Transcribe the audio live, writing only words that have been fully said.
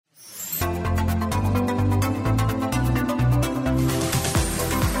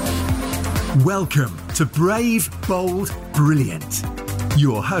Welcome to Brave, Bold, Brilliant.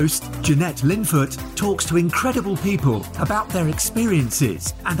 Your host, Jeanette Linfoot, talks to incredible people about their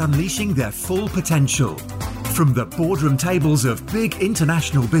experiences and unleashing their full potential. From the boardroom tables of big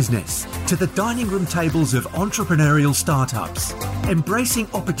international business to the dining room tables of entrepreneurial startups, embracing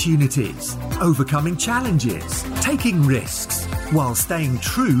opportunities, overcoming challenges, taking risks, while staying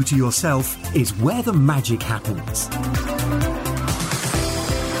true to yourself is where the magic happens.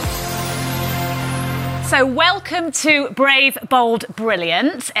 So welcome to Brave, Bold,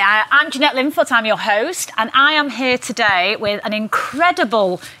 Brilliant. I'm Jeanette Linfoot, I'm your host, and I am here today with an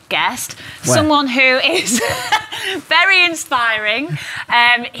incredible guest, someone who is very inspiring.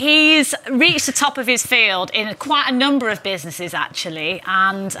 He's reached the top of his field in quite a number of businesses, actually,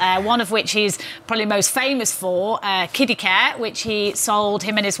 and one of which he's probably most famous for, Kiddie Care, which he sold,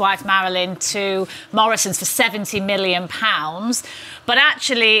 him and his wife Marilyn, to Morrison's for £70 million. But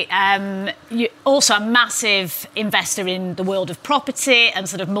actually, you're also a massive investor in the world of property and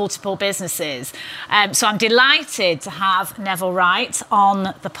sort of multiple businesses. So I'm delighted to have Neville Wright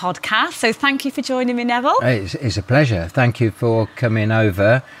on the podcast. So thank you for joining me, Neville. It's a pleasure. Thank you for coming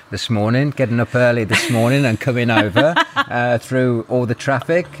over this morning, getting up early this morning and coming over through all the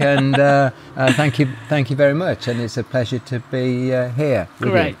traffic. And thank you very much. And it's a pleasure to be here.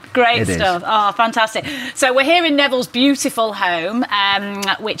 Great stuff. Oh, fantastic. So we're here in Neville's beautiful home,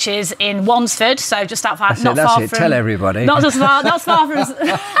 which is in Wansford, so just not far from. Tell everybody. Not far from.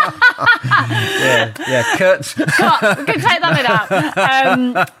 Cut. We can take that bit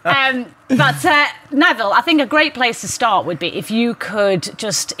out. But Neville, I think a great place to start would be if you could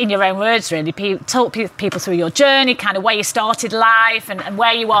just, in your own words, really, talk people through your journey, kind of where you started life and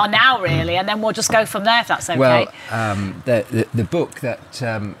where you are now, really, and then we'll just go from there, if that's okay. Well, the book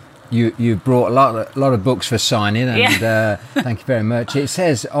that you brought a lot of books for signing, and thank you very much. It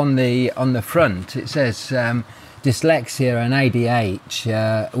says on the front, it says dyslexia and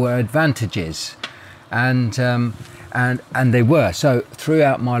ADH were advantages, and they were. So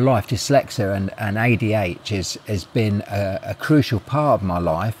throughout my life, dyslexia and ADH has been a crucial part of my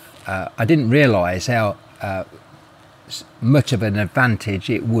life. I didn't realise how much of an advantage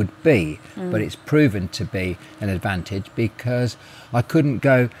it would be, but it's proven to be an advantage because I couldn't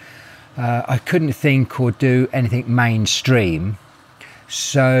think or do anything mainstream,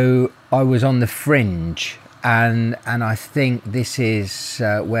 so I was on the fringe, and I think this is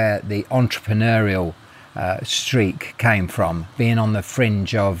where the entrepreneurial streak came from, being on the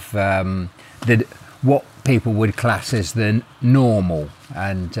fringe of what people would class as the normal,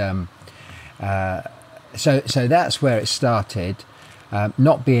 and so that's where it started.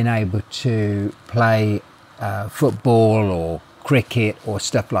 Not being able to play football or cricket or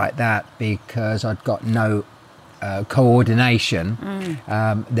stuff like that because I'd got no coordination.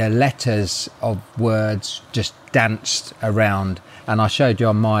 The letters of words just danced around, and I showed you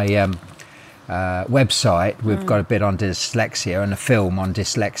on my website, we've got a bit on dyslexia and a film on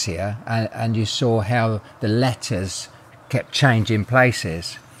dyslexia, and you saw how the letters kept changing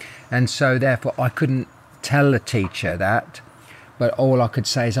places, and so therefore I couldn't tell the teacher that, but all I could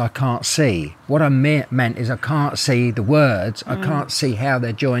say is I can't see. What I meant is I can't see the words, I can't see how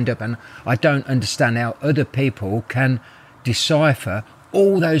they're joined up, and I don't understand how other people can decipher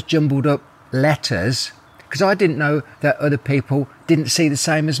all those jumbled up letters, because I didn't know that other people didn't see the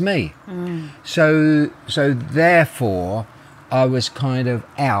same as me. So therefore I was kind of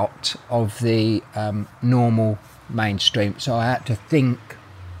out of the normal mainstream, so I had to think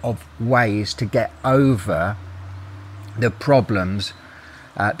of ways to get over the problems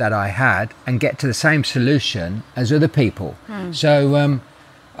that I had and get to the same solution as other people. So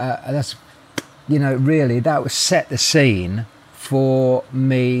that's, really that was set the scene for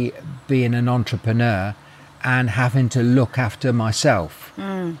me being an entrepreneur and having to look after myself,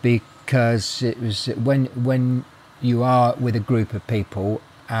 because it was when you are with a group of people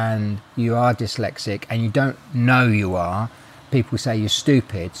and you are dyslexic and you don't know you are, people say you're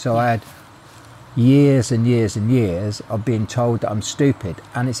stupid. So I had years and years and years of being told that I'm stupid,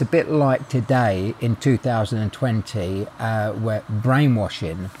 and it's a bit like today in 2020 where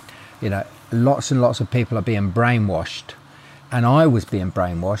brainwashing, lots and lots of people are being brainwashed, and I was being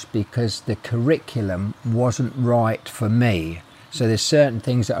brainwashed because the curriculum wasn't right for me. So there's certain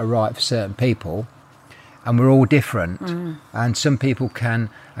things that are right for certain people, and we're all different, and some people can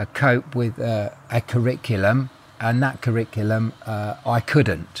cope with a curriculum, and that curriculum I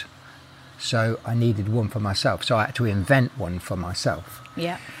couldn't. So I needed one for myself. So I had to invent one for myself.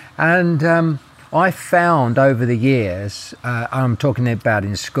 Yeah. And I found over the years, I'm talking about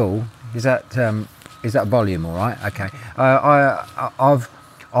in school. Is that volume all right? Okay.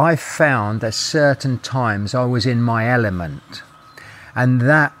 I found that certain times I was in my element. And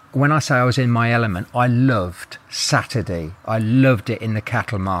that, when I say I was in my element, I loved Saturday. I loved it in the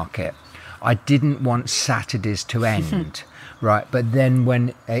cattle market. I didn't want Saturdays to end, right? But then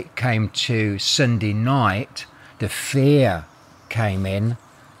when it came to Sunday night, the fear came in,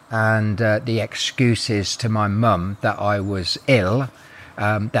 and the excuses to my mum that I was ill,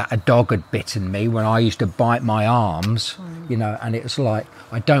 that a dog had bitten me when I used to bite my arms, you know, and it was like,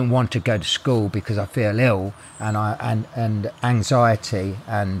 I don't want to go to school because I feel ill, and anxiety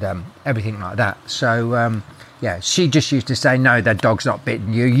and everything like that. So yeah, she just used to say, no, that dog's not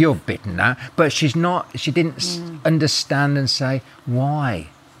bitten you, you've bitten her. But she didn't understand and say, why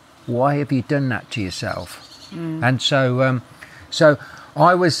have you done that to yourself? And so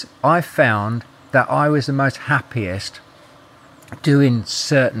I found that I was the most happiest doing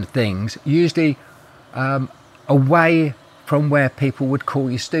certain things, usually away from where people would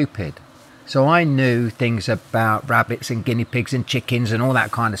call you stupid. So I knew things about rabbits and guinea pigs and chickens and all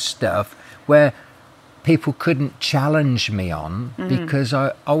that kind of stuff where people couldn't challenge me on, because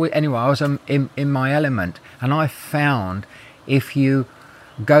I was in my element. And I found if you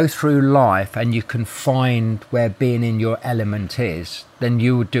go through life and you can find where being in your element is, then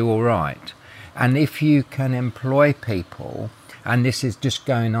you will do all right. And if you can employ people, and this is just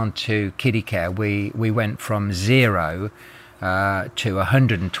going on to kiddie care, we went from 0 to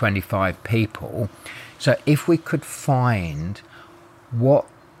 125 people. So if we could find what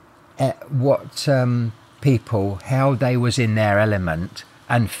people, how they was in their element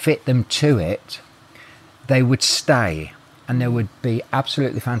and fit them to it, they would stay, and they would be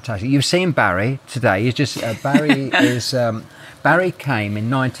absolutely fantastic. You've seen Barry today. He's just Barry is Barry came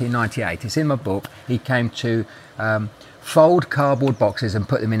in 1998. It's in my book. He came to fold cardboard boxes and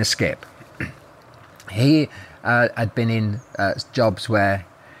put them in a skip. He had been in jobs where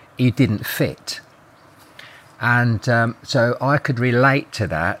he didn't fit, and so I could relate to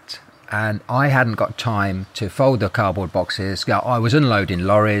that. And I hadn't got time to fold the cardboard boxes. I was unloading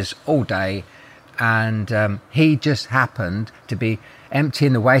lorries all day, and he just happened to be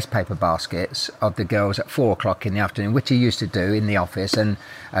emptying the waste paper baskets of the girls at 4 o'clock in the afternoon, which he used to do in the office, and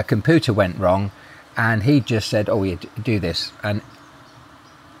a computer went wrong, and he just said, oh, you do this. And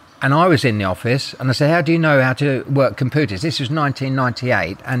I was in the office, and I said, how do you know how to work computers? This was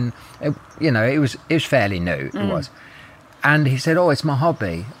 1998, and it was fairly new. It was. And he said, oh, it's my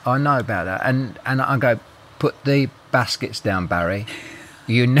hobby. I know about that. And I go, put the baskets down, Barry.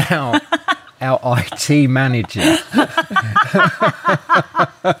 You're now our IT manager.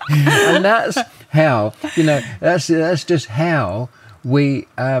 And that's how, that's just how we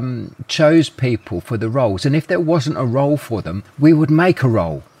chose people for the roles. And if there wasn't a role for them, we would make a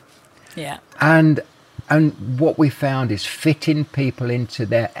role. Yeah. And what we found is fitting people into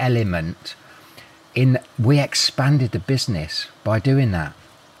their element. We expanded the business by doing that,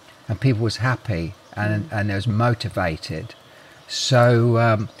 and people was happy and they was motivated.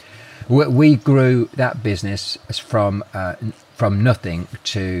 So we grew that business from nothing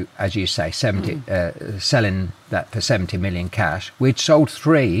to, as you say, 70, selling that for 70 million cash. We'd sold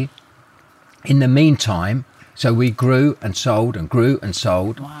 3 in the meantime, so we grew and sold and grew and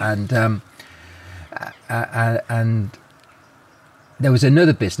sold. Wow. And there was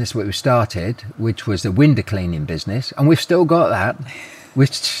another business that we started, which was the window cleaning business, and we've still got that.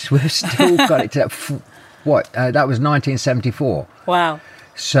 We've still got it to that was 1974. Wow.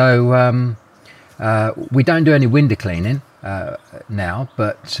 So we don't do any window cleaning now,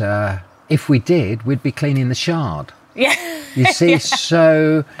 but if we did, we'd be cleaning the Shard. Yeah. You see, Yeah.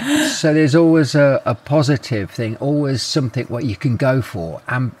 so there's always a positive thing, always something what you can go for,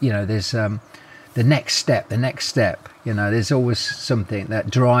 and there's the next step. There's always something that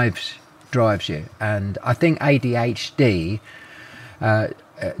drives you, and I think ADHD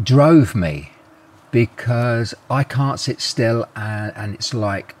drove me, because I can't sit still, and it's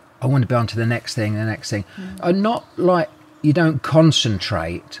like I want to be on to the next thing. And not like you don't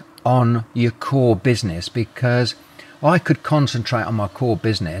concentrate on your core business, because I could concentrate on my core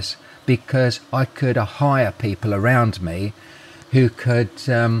business because I could hire people around me who could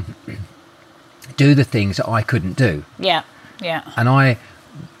do the things that I couldn't do. Yeah. And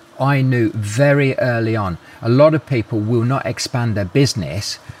I knew very early on, a lot of people will not expand their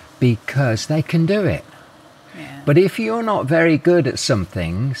business because they can do it. Yeah. But if you're not very good at some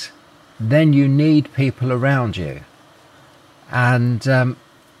things, then you need people around you. And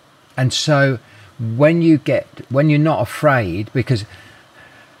so when you're not afraid, because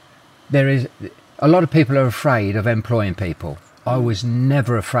there is a lot of people are afraid of employing people. I was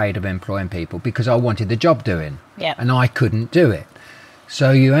never afraid of employing people because I wanted the job doing, Yeah. and I couldn't do it.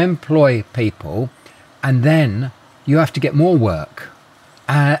 So you employ people, and then you have to get more work.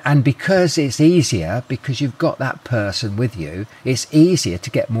 And because it's easier, because you've got that person with you, it's easier to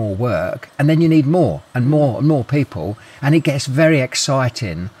get more work. And then you need more and more and more people. And it gets very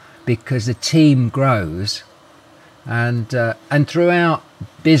exciting because the team grows. And throughout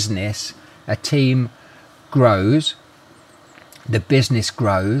business, a team grows, the business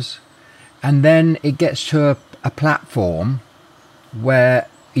grows, and then it gets to a platform where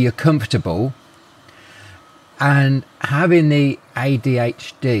you're comfortable. And having the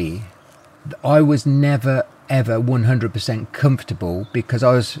ADHD, I was never ever 100% comfortable because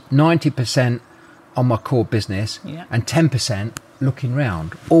I was 90% on my core business and 10% looking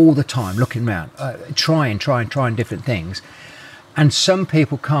round all the time, looking round, trying different things. And some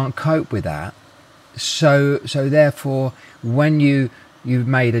people can't cope with that. So therefore, when you've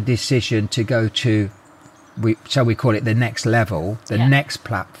made a decision to go to, shall we call it the next level, the next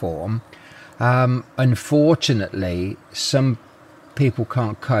platform, unfortunately, some people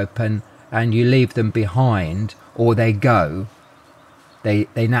can't cope, and you leave them behind, or they go. They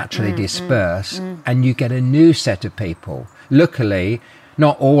naturally disperse, and you get a new set of people. Luckily,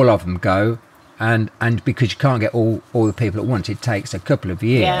 not all of them go, and because you can't get all the people at once, it takes a couple of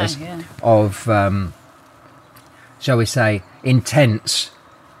years of, shall we say, intense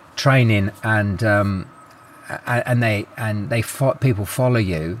training, and people follow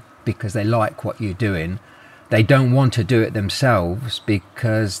you because they like what you're doing. They don't want to do it themselves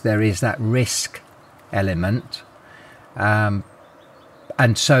because there is that risk element, and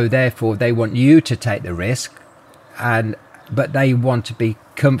so therefore they want you to take the risk, but they want to be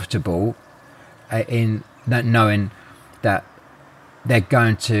comfortable in that, knowing that they're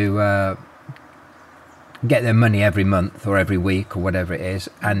going to get their money every month or every week or whatever it is,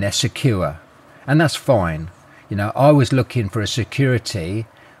 and they're secure, and that's fine. You know, I was looking for a security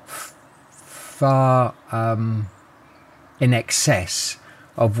far in excess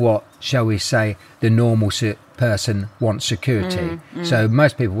of what, shall we say, the normal person wants security. So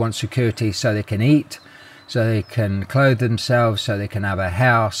most people want security so they can eat, so they can clothe themselves, so they can have a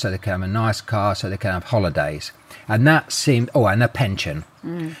house, so they can have a nice car, so they can have holidays. And that seemed, and a pension.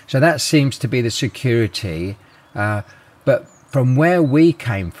 So that seems to be the security. But from where we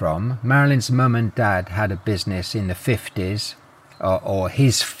came from, Marilyn's mum and dad had a business in the 50s, or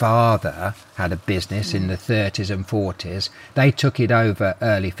his father had a business in the 30s and 40s. They took it over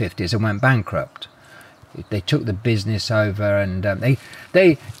early 50s and went bankrupt. They took the business over, and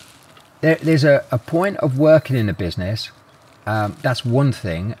there's a point of working in a business. That's one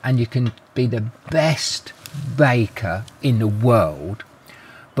thing, and you can be the best baker in the world,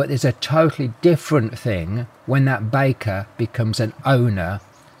 but there's a totally different thing when that baker becomes an owner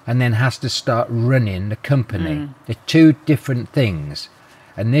and then has to start running the company. They're two different things,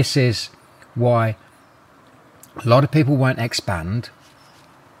 and this is why a lot of people won't expand,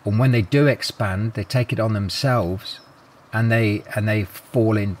 and when they do expand, they take it on themselves, and they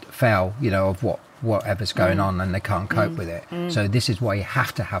fail, of whatever's going on, and they can't cope with it. So this is why you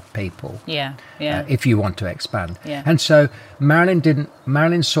have to have people, if you want to expand. And so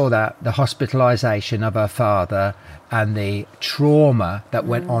Marilyn saw that, the hospitalisation of her father and the trauma that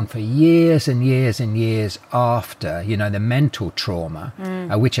went on for years and years and years after, the mental trauma,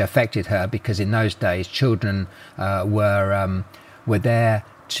 which affected her, because in those days children were there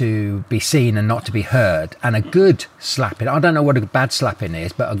to be seen and not to be heard. And a good slapping, I don't know what a bad slapping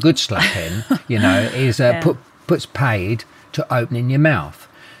is, but a good slapping, is puts paid to opening your mouth.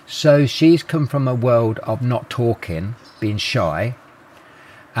 So she's come from a world of not talking, being shy,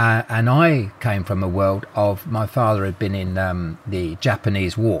 and I came from a world of, my father had been in the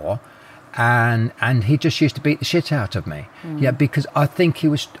Japanese War, and he just used to beat the shit out of me. Because I think he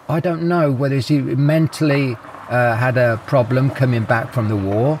was, I don't know whether he mentally had a problem coming back from the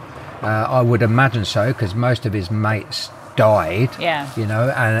war. I would imagine so, because most of his mates died,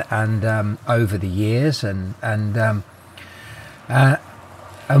 and over the years, and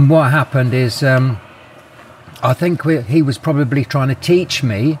what happened is, I think he was probably trying to teach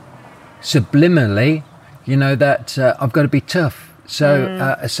me subliminally, that I've got to be tough.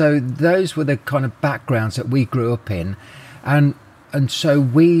 So those were the kind of backgrounds that we grew up in, and so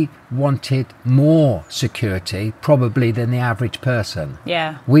we wanted more security probably than the average person.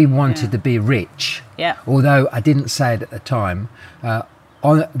 We wanted to be rich. Although I didn't say it at the time.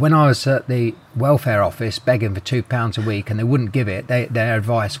 When I was at the welfare office begging for £2 a week and they wouldn't give it, their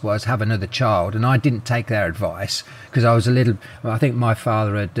advice was have another child, and I didn't take their advice because I was I think my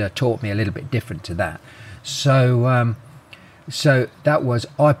father had taught me a little bit different to that. So that was,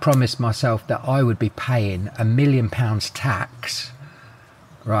 I promised myself that I would be paying £1 million tax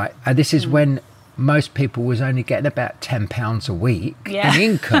right? And this is when most people was only getting about £10 a week in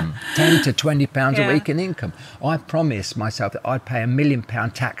income, £10 to £20 a week in income. I promised myself that I'd pay £1 million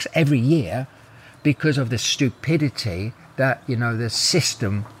tax every year because of the stupidity that, you know, the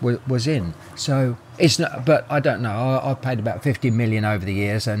system was in. So it's not, but I don't know. I've paid about 50 million over the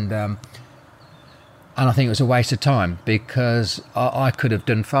years, and I think it was a waste of time, because I could have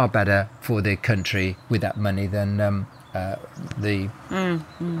done far better for the country with that money than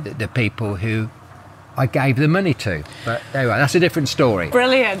the people who I gave the money to. But anyway, that's a different story.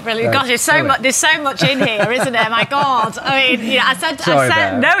 Brilliant. Gosh, there's so much in here, isn't there? My God. I mean, I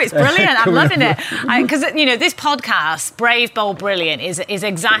said, no, it's brilliant. I'm loving it. Because, you know, this podcast, Brave, Bold, Brilliant, is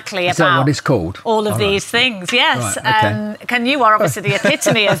exactly about... Is that what it's called? All of these things, yes. Right, okay. You are obviously the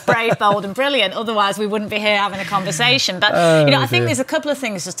epitome of brave, bold and brilliant. Otherwise, we wouldn't be here having a conversation. But, I think there's a couple of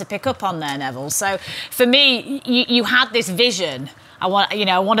things just to pick up on there, Neville. So, for me, you had this vision. I want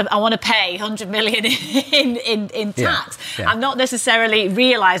to pay 100 million in tax. Yeah. I'm not necessarily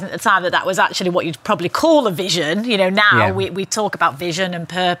realising at the time that was actually what you'd probably call a vision. You know, now we talk about vision and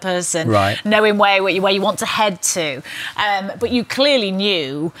purpose and knowing where you want to head to. But you clearly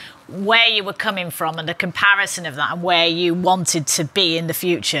knew where you were coming from and the comparison of that and where you wanted to be in the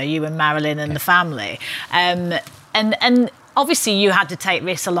future, you and Marilyn and the family. And obviously, you had to take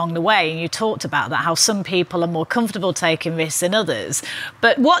risks along the way, and you talked about that, how some people are more comfortable taking risks than others.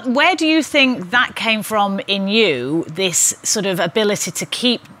 But where do you think that came from in you, this sort of ability to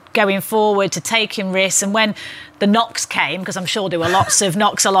keep going forward, to taking risks? And when the knocks came, because I'm sure there were lots of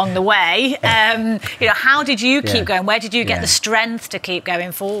knocks along the way, how did you keep going? Where did you get the strength to keep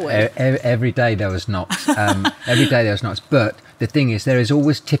going forward? Every day there was knocks. But the thing is, there is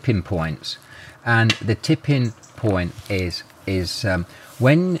always tipping points. And the tipping point is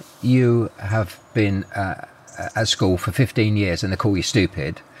when you have been at school for 15 years and they call you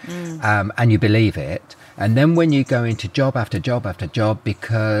stupid, and you believe it, and then when you go into job after job after job,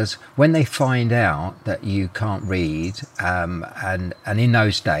 because when they find out that you can't read, and in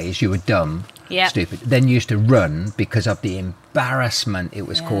those days you were dumb, stupid, then you used to run because of the embarrassment it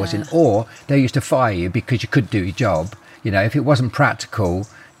was causing, or they used to fire you because you couldn't do your job. You know, if it wasn't practical,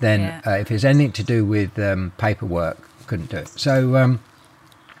 then if there's anything to do with paperwork, couldn't do it. So,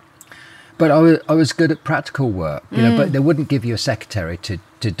 but I was good at practical work, you know, but they wouldn't give you a secretary to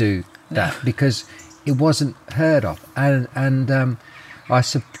do that because it wasn't heard of. And I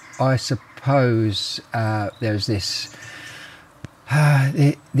suppose there's this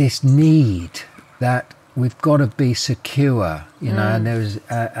this need that we've got to be secure, you know, and there's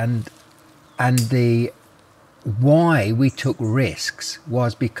and the why we took risks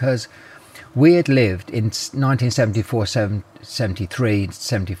was because we had lived in 1974, 73,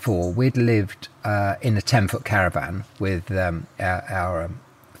 74. We'd lived in a 10-foot caravan with our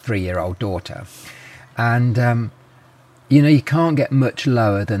 3-year-old daughter. And, you can't get much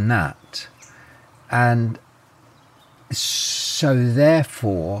lower than that. And so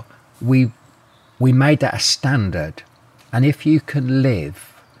therefore, we made that a standard. And if you can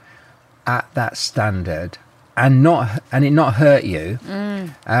live at that standard and it not hurt you,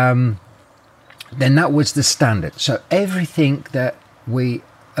 then that was the standard. So everything that we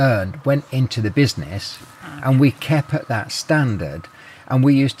earned went into the business, and we kept at that standard. And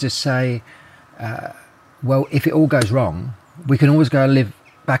we used to say, well, if it all goes wrong, we can always go and live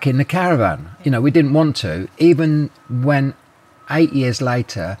back in the caravan. You know, we didn't want to, even when 8 years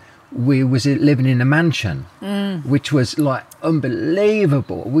later we was living in a mansion, which was like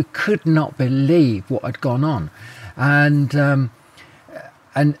unbelievable. We could not believe what had gone on.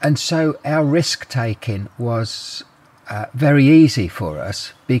 And so our risk taking was very easy for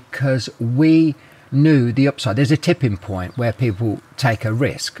us because we knew the upside. There's a tipping point where people take a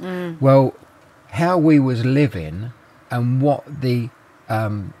risk. Well, how we was living and what the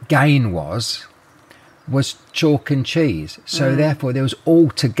gain was chalk and cheese. So therefore there was all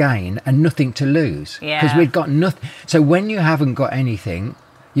to gain and nothing to lose, because we'd got nothing. So when you haven't got anything,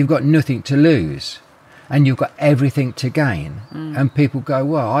 you've got nothing to lose. And you've got everything to gain. And people go,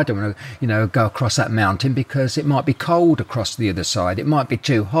 well, I don't want to, go across that mountain because it might be cold across the other side. It might be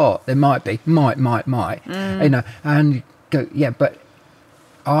too hot. There might be, and go, but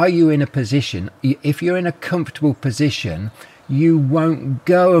are you in a position, if you're in a comfortable position, you won't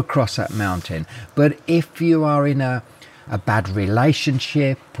go across that mountain. But if you are in a bad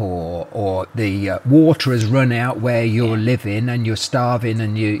relationship or the water has run out where you're living and you're starving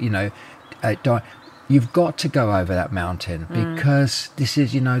and you die, you've got to go over that mountain because this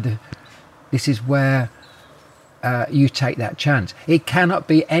is, this is where you take that chance. It cannot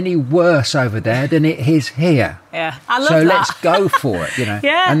be any worse over there than it is here. Yeah, I love so that. Let's go for it,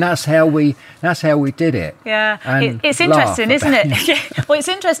 Yeah. And that's how we did it. Yeah, And it's interesting, isn't it? Well, it's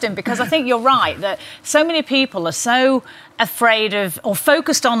interesting because I think you're right that so many people are so afraid of or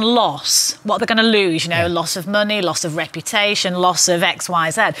focused on loss, what they're going to lose, loss of money, loss of reputation, loss of X, Y,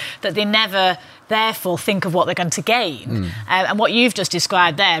 Z, that they never therefore think of what they're going to gain. And what you've just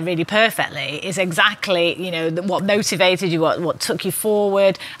described there really perfectly is exactly, what motivated you, what took you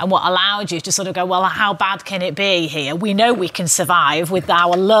forward and what allowed you to sort of go, well, how bad can it be here? We know we can survive with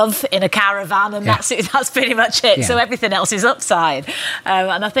our love in a caravan and that's pretty much it. Yeah. So everything else is upside.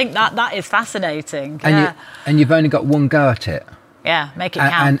 And I think that is fascinating. And you've only got one go at it. Yeah, make it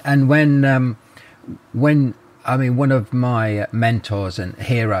count. And when one of my mentors and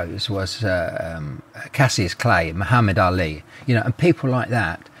heroes was Cassius Clay, Muhammad Ali, and people like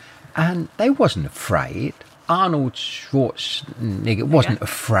that. And they wasn't afraid. Arnold Schwarzenegger wasn't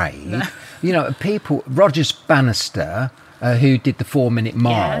afraid. No. People, Rogers Bannister, who did the 4-minute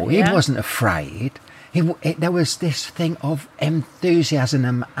mile, he wasn't afraid. There was this thing of enthusiasm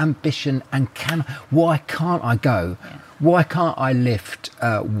and ambition and why can't I go? Yeah. Why can't I lift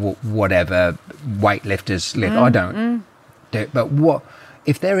whatever weightlifters lift? I don't do it. But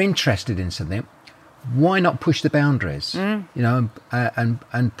if they're interested in something, why not push the boundaries? And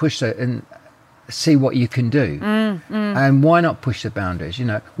push it and see what you can do. And why not push the boundaries?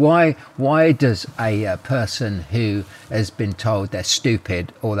 Why does a person who has been told they're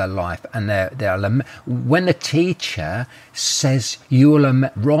stupid all their life and when the teacher says you'll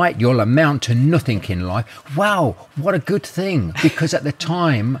amount to nothing in life, wow, what a good thing, because at the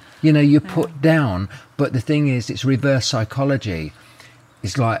time you're put down. But the thing is, it's reverse psychology.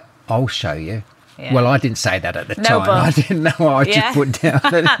 It's like, I'll show you. Yeah. Well, I didn't say that at the time. I didn't know. I just put down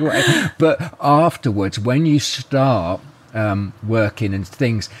anyway. But afterwards, when you start working and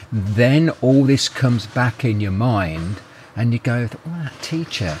things, then all this comes back in your mind, and you go, "Oh, that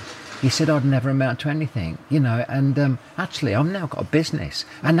teacher, he said I'd never amount to anything," And actually, I've now got a business,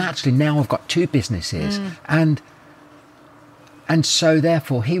 and actually now I've got 2 businesses, and so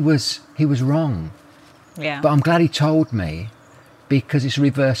therefore he was wrong. Yeah. But I'm glad he told me. Because it's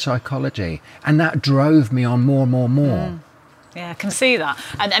reverse psychology, and that drove me on more. Yeah, I can see that.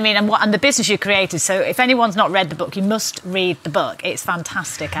 And the business you created. So if anyone's not read the book, you must read the book. It's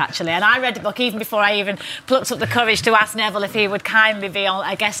fantastic, actually. And I read the book even before I even plucked up the courage to ask Neville if he would kindly be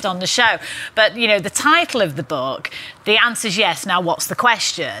a guest on the show. But the title of the book, the answer's yes. Now, what's the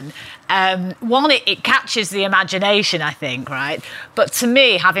question? One, it catches the imagination, I think, right? But to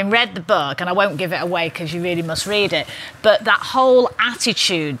me, having read the book, and I won't give it away because you really must read it, but that whole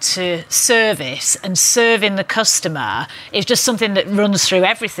attitude to service and serving the customer is just something that runs through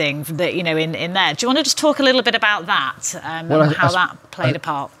everything that, in there. Do you want to just talk a little bit about that and how that played a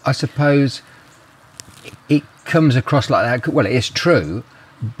part? I suppose it comes across like that. Well, it is true,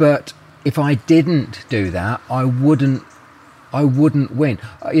 but if I didn't do that, I wouldn't win.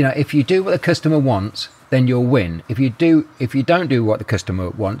 If you do what the customer wants, then you'll win. If you don't do what the customer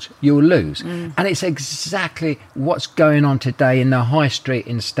wants, you'll lose. And it's exactly what's going on today in the high street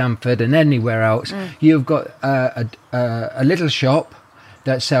in Stamford and anywhere else. You've got a little shop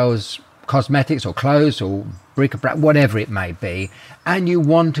that sells cosmetics or clothes or bric-a-brac, whatever it may be, and you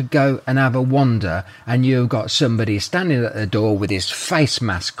want to go and have a wander, and you've got somebody standing at the door with his face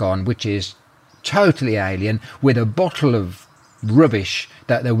mask on, which is totally alien, with a bottle of rubbish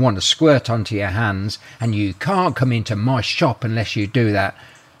that they want to squirt onto your hands, and you can't come into my shop unless you do that.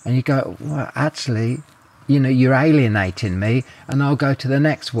 And you go, well, actually, you're alienating me, and I'll go to the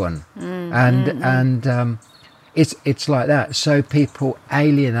next one. It's like that. So people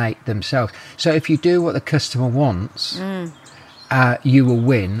alienate themselves. So if you do what the customer wants, you will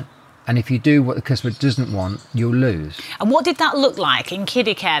win. And if you do what the customer doesn't want, you'll lose. And what did that look like in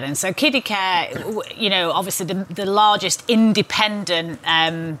Kiddie Care then? So Kiddie Care, obviously the largest independent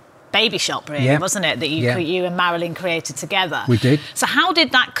baby shop, really, wasn't it, that you and Marilyn created together? We did. So how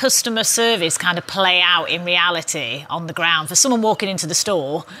did that customer service kind of play out in reality on the ground for someone walking into the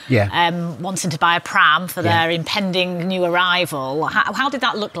store, wanting to buy a pram for their impending new arrival? How did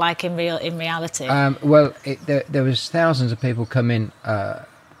that look like in reality? There was thousands of people come in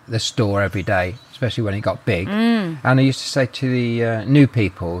the store every day, especially when it got big. And I used to say to the new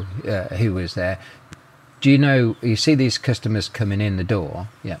people who was there, do you see these customers coming in the door?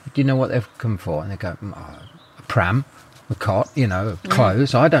 Yeah. Do you know what they've come for? And they go, a pram, a cot,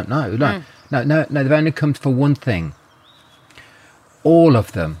 clothes. I don't know. No, they've only come for one thing. All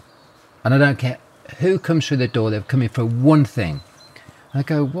of them. And I don't care who comes through the door, they're coming for one thing. And I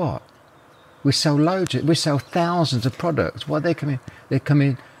go, what? We sell loads. We sell thousands of products. What they come in? They come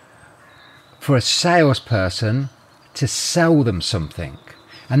in for a salesperson to sell them something,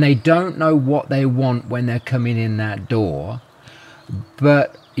 and they don't know what they want when they're coming in that door.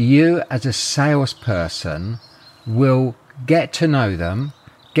 But you, as a salesperson, will get to know them,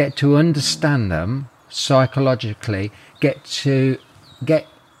 get to understand them psychologically, get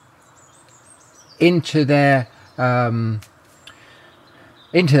into their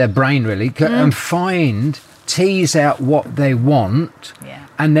brain really, and tease out what they want,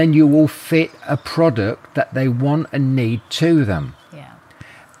 and then you will fit a product that they want and need to them.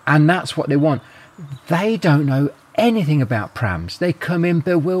 And that's what they want. They don't know anything about prams. They come in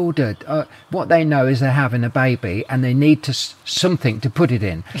bewildered. What they know is they're having a baby and they need something to put it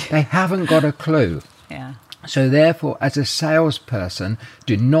in. They haven't got a clue. So therefore, as a salesperson,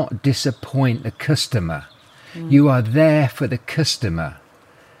 do not disappoint the customer. You are there for the customer.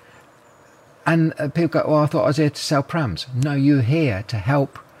 And people go, well, I thought I was here to sell prams. No, you're here to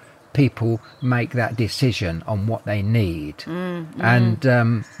help people make that decision on what they need.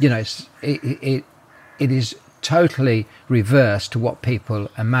 And, it is totally reverse to what people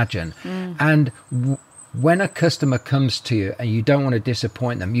imagine. And when a customer comes to you and you don't want to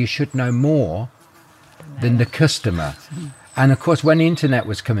disappoint them, you should know more than the customer. And of course, when the internet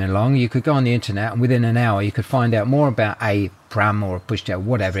was coming along, you could go on the internet and within an hour you could find out more about a pram or a pushchair,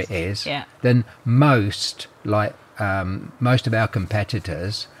 whatever it is, than most of our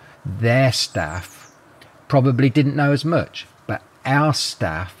competitors. Their staff probably didn't know as much, but our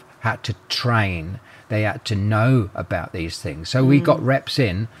staff had to train. They had to know about these things. So we got reps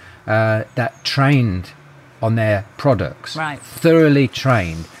in that trained on their products, thoroughly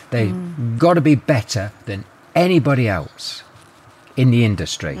trained. They got to be better than anybody else in the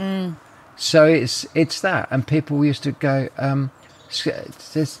industry. So it's that. And people used to go,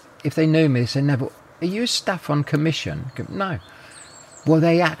 if they knew me, they said, Neville, are you staff on commission? Go, no. Well,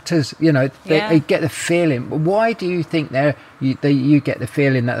 they act as, they get the feeling. Why do you think you get the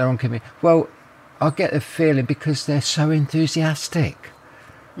feeling that they're on commission? Well, I get the feeling because they're so enthusiastic.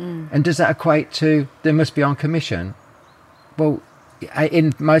 And does that equate to they must be on commission? Well,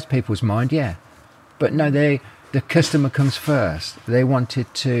 in most people's mind, yeah. But no, the customer comes first. They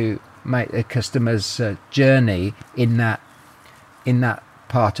wanted to make the customer's journey in that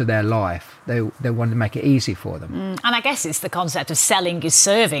part of their life. They wanted to make it easy for them. And I guess it's the concept of selling is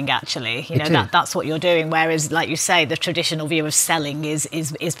serving, actually. That's what you're doing. Whereas, like you say, the traditional view of selling is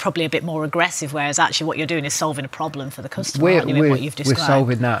probably a bit more aggressive, whereas actually what you're doing is solving a problem for the customer, aren't you, in what you've described? We're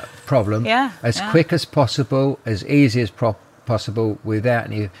solving that problem quick as possible, as easy as possible, without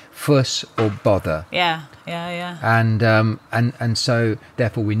any fuss or bother. And so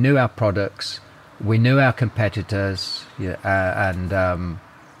therefore we knew our products, we knew our competitors, and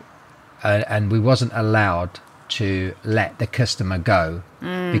we wasn't allowed to let the customer go,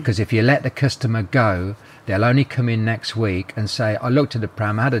 because if you let the customer go, they'll only come in next week and say, I looked at the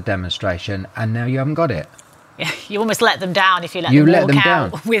pram, I had a demonstration, and now you haven't got it. You almost let them down if you let them walk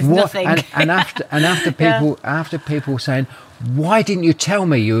out with nothing. And after people saying, why didn't you tell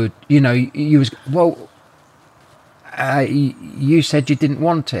me you said you didn't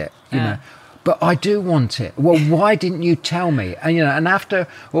want it, but I do want it. Well, why didn't you tell me? And and after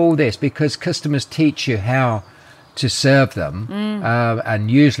all this, because customers teach you how to serve them,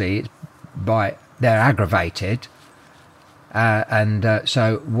 and usually they're aggravated,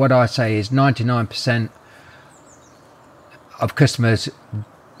 so what I say is 99% of customers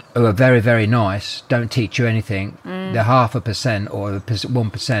who are very, very nice don't teach you anything. The 0.5% or the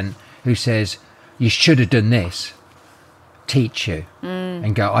 1% who says you should have done this teach you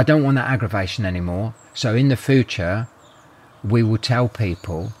and go, I don't want that aggravation anymore. So in the future, we will tell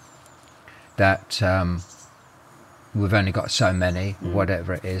people that we've only got so many,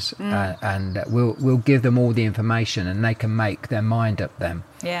 whatever it is, and we'll give them all the information and they can make their mind up then.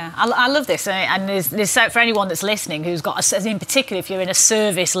 Yeah, I love this, and there's so, for anyone that's listening who's got, in particular, if you're in a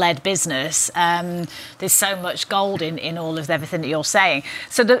service-led business, there's so much gold in all of everything that you're saying.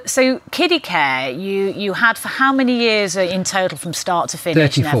 So Kiddie Care, you had for how many years in total from start to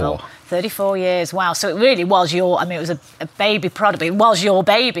finish, 34. Neville? 34 years, wow. So it really was it was a baby product. It was your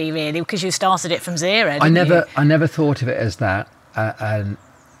baby, really, because you started it from zero, didn't you? I never thought of it as that. And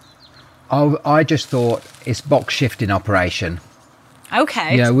I just thought it's box shifting operation.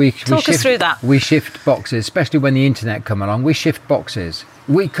 Okay, talk us through that. We shift boxes, especially when the internet come along. We shift boxes.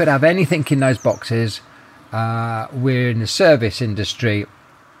 We could have anything in those boxes. We're in the service industry.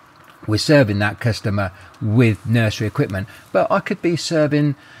 we're serving that customer with nursery equipment, but I could be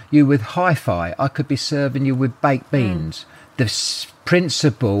serving you with hi-fi. I could be serving you with baked beans. The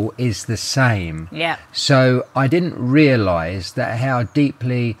principle is the same. Yeah. So I didn't realise that how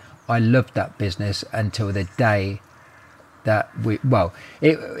deeply I loved that business until the day that it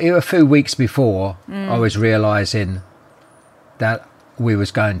a few weeks before I was realising that we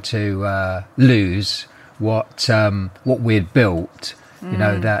was going to lose what we had built. You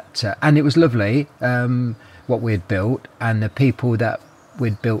know that, and it was lovely what we had built and the people that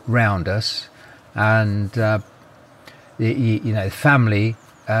we'd built round us, and the family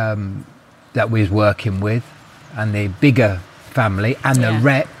that we was working with, and the bigger family and the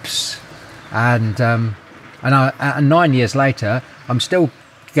reps, and 9 years later, I'm still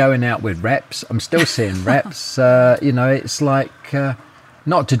going out with reps. I'm still seeing reps. It's like.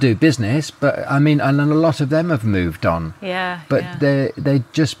 Not to do business, but I mean, and a lot of them have moved on. Yeah. But they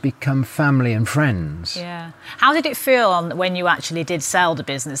just become family and friends. Yeah. How did it feel when you actually did sell the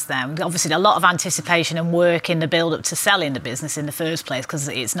business then? Obviously, a lot of anticipation and work in the build-up to selling the business in the first place, because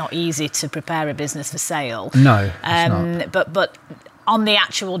it's not easy to prepare a business for sale. No, it's not. But on the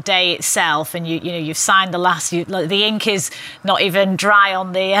actual day itself, and you've signed the last, the ink is not even dry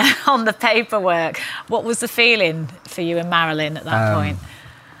on the paperwork. What was the feeling for you and Marilyn at that point?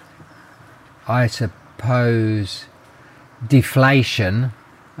 I suppose deflation,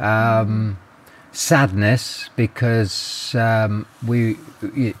 sadness, because our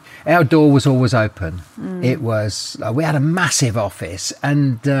door was always open. It was we had a massive office,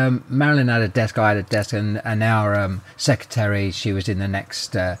 and Marilyn had a desk, I had a desk, and our secretary, she was in the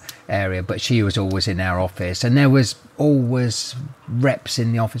next area, but she was always in our office, and there was always reps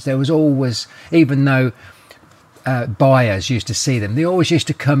in the office. There was always, even though buyers used to see them, they always used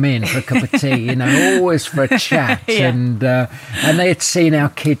to come in for a cup of tea, always for a chat. And they had seen our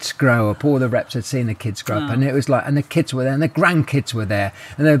kids grow up. All the reps had seen the kids grow up, and it was like, and the kids were there, and the grandkids were there,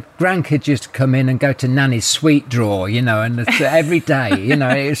 and the grandkids used to come in and go to Nanny's sweet drawer, and every day,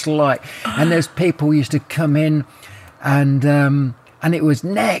 it's like, and there's people who used to come in, and it was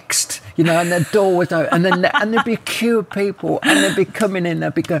next, and the door was open, and there'd be a queue of people, and they'd be coming in,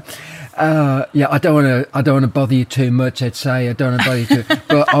 they'd be going, I don't want to bother you too much. I'd say I don't want to bother you too,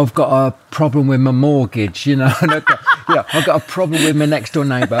 but I've got a problem with my mortgage, and I've got a problem with my next door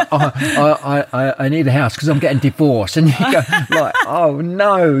neighbour. I need a house because I'm getting divorced, and you go like, oh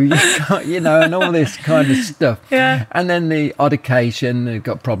no, you can't, and all this kind of stuff. Yeah. And then the odd occasion, they've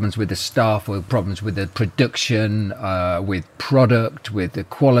got problems with the staff, or problems with the production, with product, with the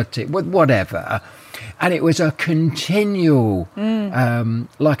quality, with whatever. And it was a continual,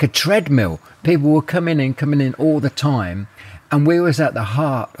 like a treadmill. People were coming in all the time. And we was at the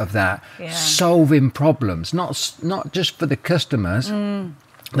heart of that, solving problems, not just for the customers,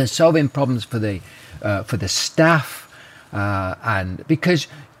 but solving problems for the staff. And because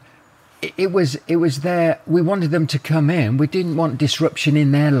it was there, we wanted them to come in. We didn't want disruption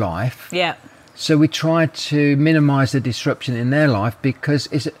in their life. Yeah. So we tried to minimise the disruption in their life, because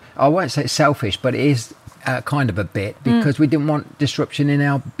I won't say it's selfish, but it is kind of a bit, because we didn't want disruption in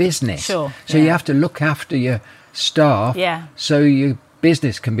our business. Sure. So you have to look after your staff, so your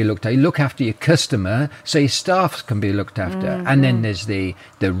business can be looked at. You look after your customer, so your staff can be looked after. And then there's the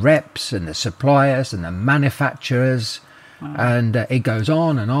reps and the suppliers and the manufacturers. And it goes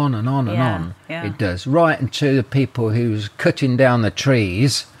on and on and on and on. Yeah. It does, right into the people who's cutting down the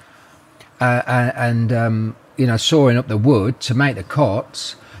trees. And sawing up the wood to make the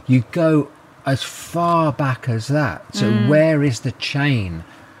cots. You go as far back as that. So where is the chain?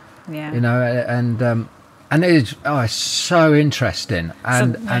 Yeah. And it's so interesting,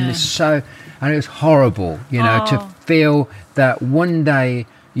 and it was horrible, to feel that one day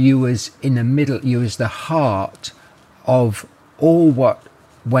you was in the middle, you was the heart of all what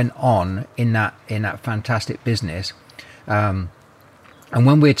went on in that fantastic business. And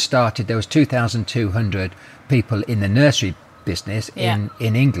when we had started, there was 2,200 people in the nursery business in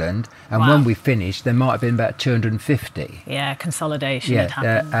England, and when we finished, there might have been about 250. Yeah, consolidation had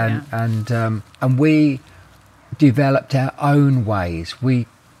happened. And we developed our own ways. We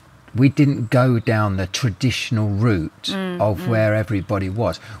didn't go down the traditional route of where everybody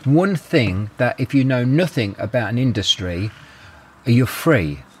was. One thing that, if you know nothing about an industry, you're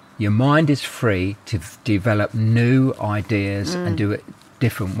free. Your mind is free to develop new ideas and do it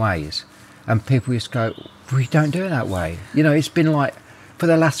different ways. And people used to go, we don't do it that way. It's been like, for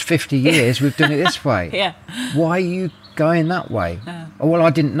the last 50 years, we've done it this way. Yeah. Why are you going that way? Oh, well, I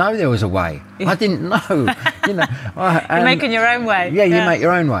didn't know there was a way. I didn't know. You're making your own way. Yeah, you make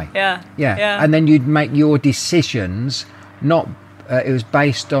your own way. Yeah. And then you'd make your decisions not it was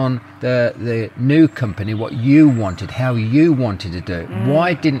based on the new company, what you wanted, how you wanted to do it.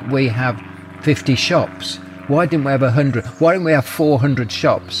 Why didn't we have 50 shops? Why didn't we have 100? Why didn't we have 400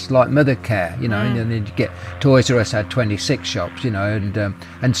 shops like Mothercare? You know, and then you get Toys R Us had 26 shops. You know,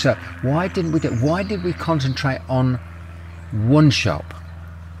 and so why didn't we why did we concentrate on one shop?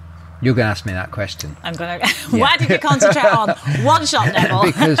 You're going to ask me that question. I'm going to. Why did you concentrate on one shop, Neville?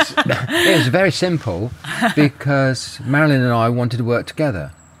 Because it was very simple. Because Marilyn and I wanted to work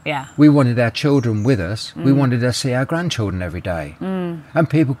together. Yeah. We wanted our children with us. We wanted to see our grandchildren every day. And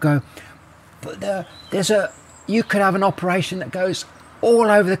people go, but you could have an operation that goes all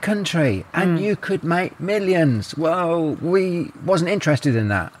over the country, and you could make millions. Well, we wasn't interested in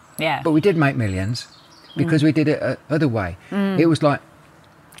that. Yeah. But we did make millions because we did it other way. It was like,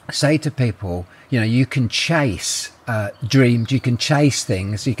 say to people, you know, you can chase dreams, you can chase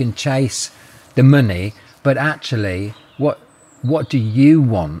things, you can chase the money, but actually what do you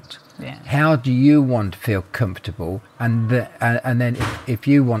want? Yeah. How do you want to feel comfortable? And then if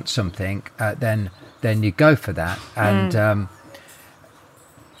you want something, then you go for that,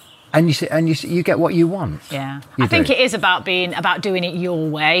 and you get what you want. Yeah, I think it is about doing it your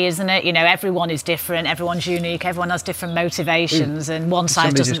way, isn't it? You know, everyone is different, everyone's unique, everyone has different motivations, and one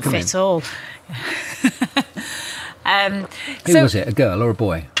size doesn't fit all. Who was it, a girl or a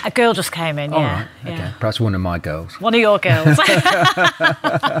boy? A girl just came in, Right. Okay, perhaps one of my girls. One of your girls.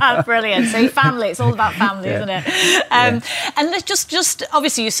 Brilliant. See, family, it's all about family, isn't it? And just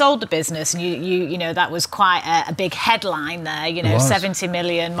obviously you sold the business, and you know, that was quite a big headline there, you know, 70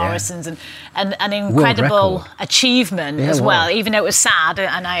 million Morrisons, and an incredible achievement as well, even though it was sad,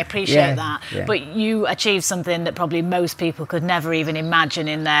 and I appreciate that. Yeah. But you achieved something that probably most people could never even imagine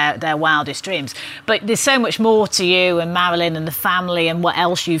in their wildest dreams. But there's so much more to you and Marilyn and the family and what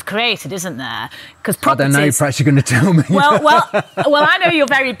else you've created, isn't there? Because property. I don't know. Perhaps you're going to tell me. Well, I know you're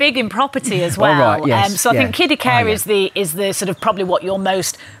very big in property as well. Right, yes, so I think Kiddie Care is the sort of probably what you're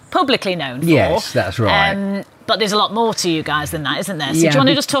most publicly known for. Yes, that's right. But there's a lot more to you guys than that, isn't there? So do you want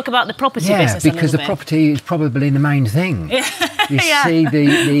to just talk about the property business a little bit? Because the property is probably the main thing. You see,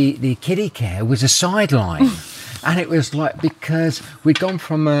 the Kiddie Care was a sideline. And it was like, because we'd gone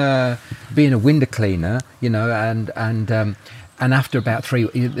from being a window cleaner, you know, and after about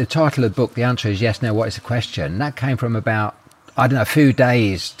the title of the book, The Answer Is Yes, Now What Is the Question? That came from about, I don't know, a few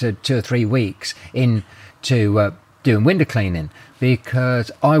days to 2 or 3 weeks into doing window cleaning,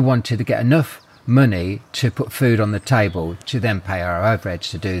 because I wanted to get enough money to put food on the table to then pay our overheads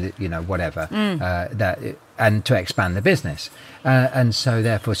to do, you know, whatever, and to expand the business. And so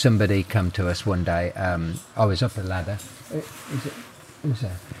therefore somebody come to us one day. I was up a ladder.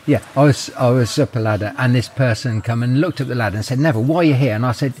 I was up a ladder, and this person come and looked at the ladder and said, Neville, why are you here? And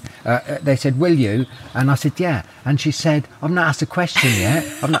I said, they said, will you? And I said, yeah. And she said, I've not asked a question yet.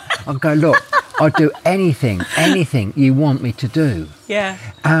 I'll go, look, I'll do anything you want me to do. Yeah.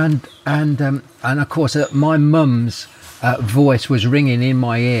 And of course, my mum's voice was ringing in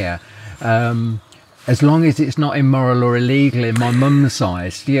my ear. As long as it's not immoral or illegal in my mum's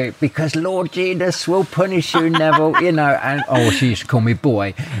eyes, because Lord Jesus will punish you, Neville, you know, and she used to call me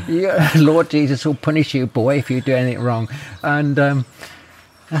boy. Lord Jesus will punish you, boy, if you do anything wrong. And that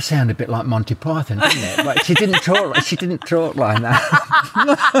sounded a bit like Monty Python, didn't it? But she didn't talk like that.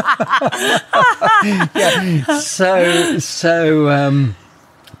 So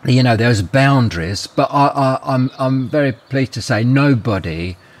you know, there's boundaries, but I'm very pleased to say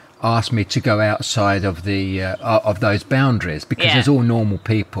nobody asked me to go outside of the of those boundaries, because there's all normal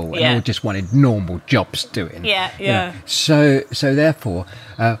people and all just wanted normal jobs doing. You know? So therefore,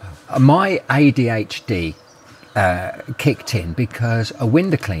 my ADHD kicked in, because a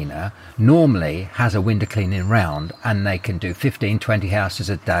window cleaner normally has a window cleaning round, and they can do 15-20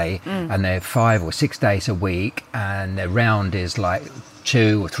 houses a day, and they're 5 or 6 days a week, and their round is like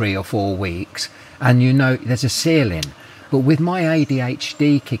 2 or 3 or 4 weeks, and you know there's a ceiling. But with my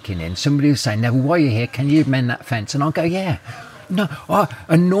ADHD kicking in, somebody would say, Neville, while you're here, can you mend that fence? And I'll go, yeah. No,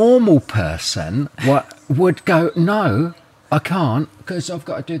 a normal person would go, no, I can't, because I've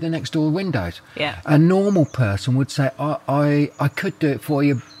got to do the next door windows. Yeah. A normal person would say, I could do it for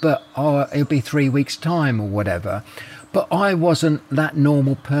you, but it'll be 3 weeks' time or whatever. But I wasn't that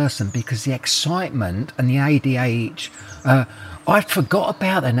normal person, because the excitement and the ADHD, I forgot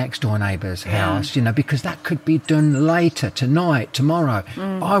about the next door neighbour's house, you know, because that could be done later, tonight, tomorrow.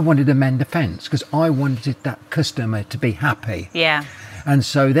 I wanted to mend the fence because I wanted that customer to be happy. Yeah. And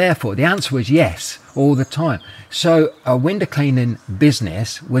so therefore the answer was yes all the time. So a window cleaning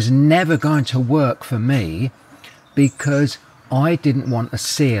business was never going to work for me, because I didn't want a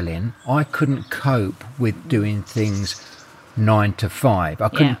ceiling. I couldn't cope with doing things 9 to 5. I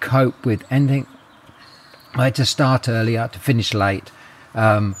couldn't cope with anything. I had to start early, I had to finish late.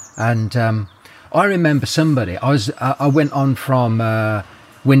 I remember somebody, I went on from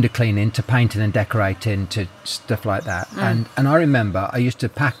window cleaning to painting and decorating to stuff like that. And I remember I used to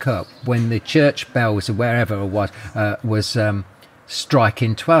pack up when the church bells or wherever it was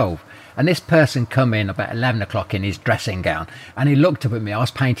striking 12. And this person come in about 11 o'clock in his dressing gown, and he looked up at me. I was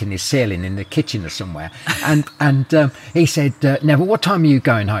painting his ceiling in the kitchen or somewhere, and he said, "Neville, what time are you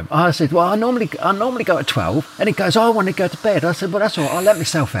going home?" I said, "Well, I normally go at 12." And he goes, "I want to go to bed." I said, "Well, that's all right. I'll let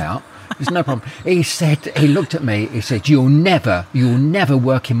myself out. There's no problem." He said, he looked at me. He said, "You'll never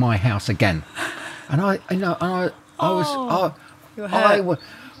work in my house again." And I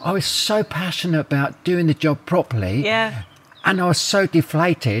was so passionate about doing the job properly. Yeah. And I was so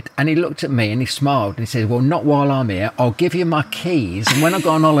deflated, and he looked at me and he smiled and he said, "Well, not while I'm here. I'll give you my keys, and when I go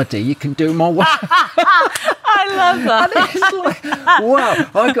on holiday, you can do my work." I love that. And it's like, wow,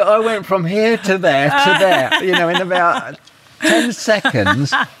 I went from here to there, in about 10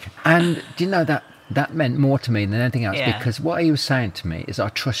 seconds. And do you know that meant more to me than anything else, because what he was saying to me is, "I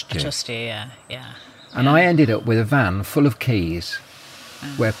trust you." I trust you, yeah. And I ended up with a van full of keys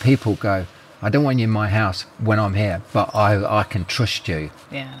where people go, "I don't want you in my house when I'm here, but I can trust you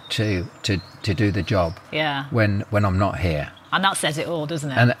to do the job when I'm not here." And that says it all,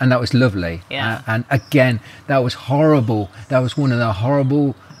 doesn't it? And that was lovely. Yeah. And again, that was horrible. That was one of the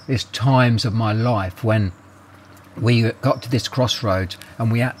horriblest times of my life, when we got to this crossroads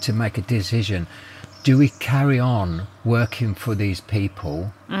and we had to make a decision. Do we carry on working for these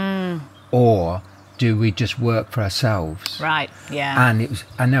people, or do we just work for ourselves? Right, yeah.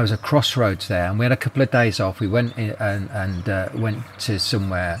 And there was a crossroads there, and we had a couple of days off. We went in and went to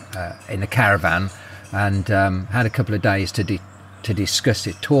somewhere in a caravan, and had a couple of days to discuss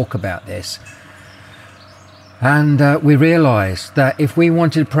it, talk about this. And we realised that if we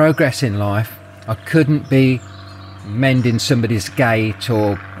wanted progress in life, I couldn't be mending somebody's gate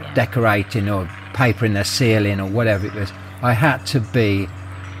or decorating or papering their ceiling or whatever it was. I had to be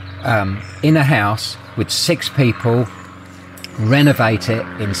in a house with 6 people, renovate it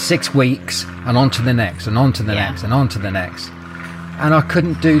in 6 weeks, and on to the next, and on to the next, and on to the next. And I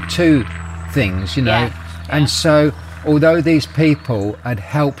couldn't do 2 things, And so, although these people had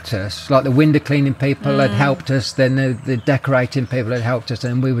helped us, like the window cleaning people had helped us, then the decorating people had helped us,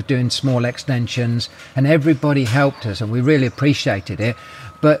 and we were doing small extensions, and everybody helped us, and we really appreciated it.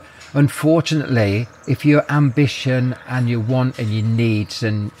 But unfortunately, if your ambition and your want and your needs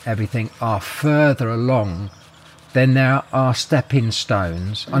and everything are further along, then there are stepping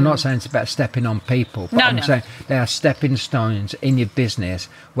stones. I'm not saying it's about stepping on people, but I'm saying there are stepping stones in your business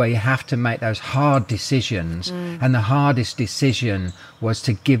where you have to make those hard decisions. And the hardest decision was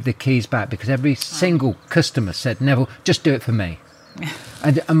to give the keys back, because every single customer said, "Neville, just do it for me."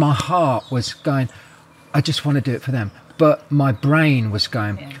 and my heart was going, I just want to do it for them. But my brain was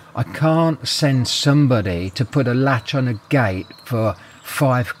going, I can't send somebody to put a latch on a gate for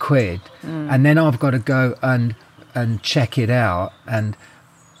 £5, and then I've got to go and check it out, and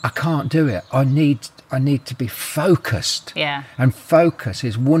I can't do it. I need to be focused. Yeah. And focus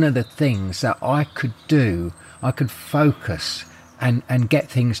is one of the things that I could do. I could focus and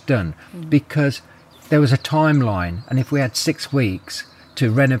get things done, because there was a timeline, and if we had 6 weeks to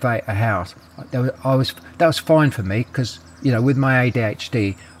renovate a house, that was fine for me, because with my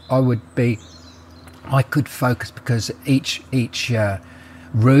ADHD I could focus, because each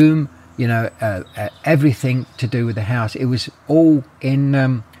room, everything to do with the house, it was all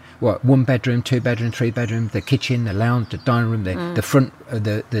in 1 bedroom, 2 bedroom, 3 bedroom, the kitchen, the lounge, the dining room, the front,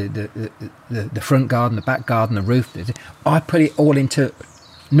 the front garden, the back garden, the roof. I put it all into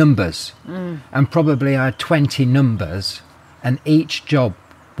numbers, and probably I had 20 numbers, and each job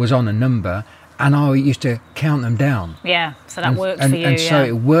was on a number, and I used to count them down. Yeah, so that worked for you. And so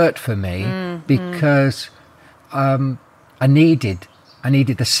it worked for me, because I needed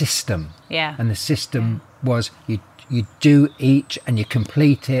a system. Yeah. And the system was you do each, and you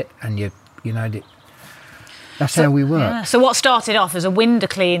complete it, and that's how we work. Yeah. So what started off as a window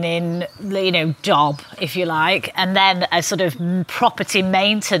cleaning, job, if you like, and then a sort of property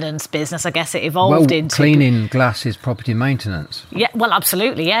maintenance business, I guess it evolved into. Cleaning glass is property maintenance. Yeah, well,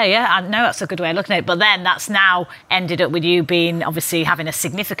 absolutely, yeah. I know that's a good way of looking at it. But then that's now ended up with you being, obviously, having a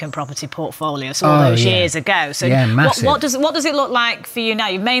significant property portfolio, so all those years ago. So massive. What does it look like for you now?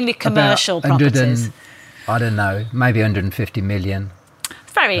 You're mainly commercial properties. I don't know, maybe 150 million.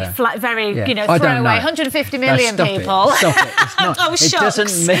 Very flat, very, I throw don't away. know. 150 million Stop people. Stop it. It's not. Oh, shucks.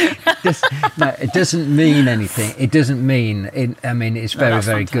 It doesn't mean anything. It doesn't mean. It's very,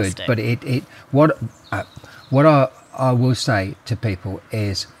 very good. Fantastic. But what I will say to people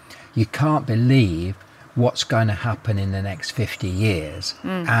is you can't believe what's going to happen in the next 50 years.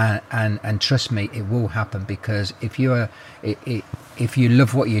 And trust me, it will happen, because if you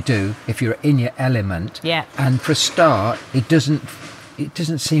love what you do, if you're in your element, and for a start, it doesn't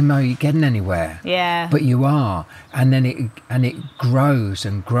seem like you're getting anywhere. Yeah. But you are, and then it grows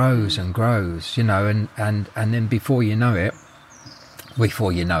and grows and grows, you know, and then before you know it,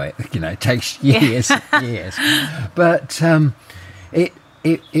 it takes years, years. But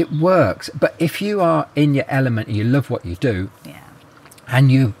it works. But if you are in your element, you love what you do,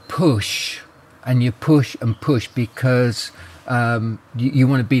 and you push and you push and push because you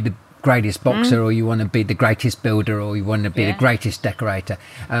want to be the greatest boxer, or you want to be the greatest builder, or you want to be the greatest decorator.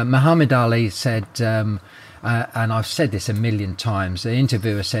 Muhammad Ali said, and I've said this a million times, the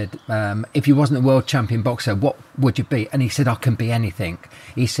interviewer said, if you wasn't a world champion boxer, what would you be? And he said, I can be anything.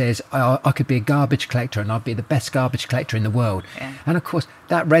 He says, I could be a garbage collector, and I'd be the best garbage collector in the world. And of course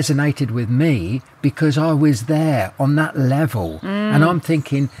that resonated with me, because I was there on that level. And I'm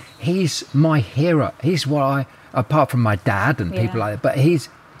thinking, he's my hero. He's what I, apart from my dad and people like that, but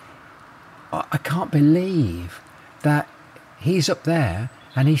I can't believe that he's up there,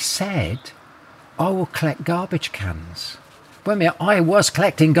 and he said, I will collect garbage cans. Wait a minute, I was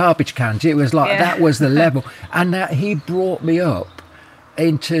collecting garbage cans. It was like, that was the level. And that he brought me up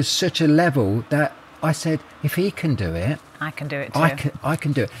into such a level that I said, if he can do it, I can do it too. I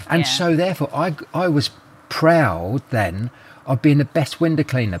can do it. And so therefore I was proud then of being the best window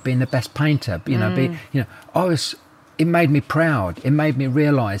cleaner, being the best painter, it made me proud. It made me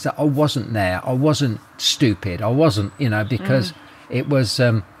realise that I wasn't there. I wasn't stupid. I wasn't, because it was,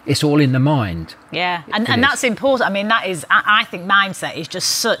 it's all in the mind. Yeah, and that's important. I mean, that is, I think mindset is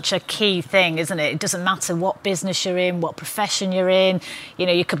just such a key thing, isn't it? It doesn't matter what business you're in, what profession you're in.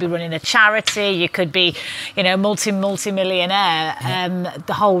 You could be running a charity, you could be, multi-millionaire,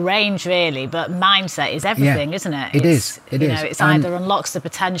 the whole range really. But mindset is everything, isn't it? It is. It's either unlocks the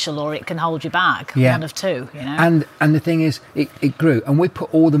potential or it can hold you back. One of two. And the thing is, it grew, and we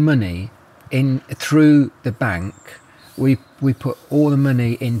put all the money in through the bank. We put all the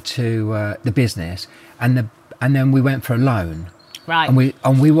money into the business, and then we went for a loan. Right.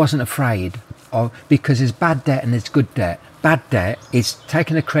 And we wasn't afraid of, because there's bad debt and there's good debt. Bad debt is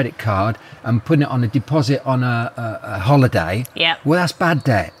taking a credit card and putting it on a deposit on a holiday. Yeah. Well, that's bad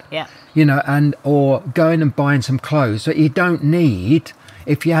debt. Yeah. Or going and buying some clothes that you don't need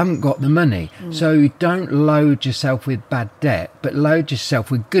if you haven't got the money. So you don't load yourself with bad debt, but load yourself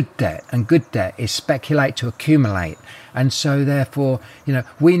with good debt. And good debt is speculate to accumulate. And so therefore,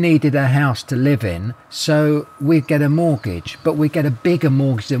 we needed a house to live in, so we get a mortgage, but we get a bigger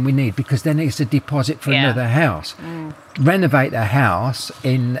mortgage than we need, because then it's a deposit for another house. Renovate the house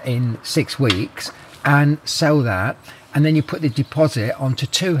in 6 weeks and sell that. And then you put the deposit onto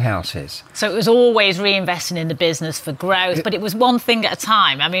 2 houses. So it was always reinvesting in the business for growth, but it was one thing at a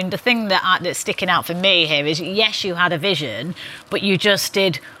time. I mean, the thing that's sticking out for me here is, yes, you had a vision, but you just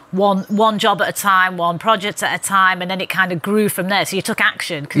did one job at a time, one project at a time, and then it kind of grew from there. So you took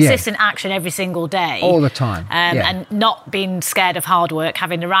action, consistent action every single day. All the time. And not being scared of hard work,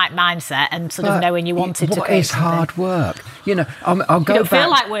 having the right mindset, and sort of knowing you wanted to create What is hard work? I'll go back. You don't feel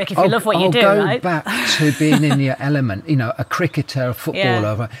like work if you love what you do, right? I'll go back to being in your element, a cricketer, a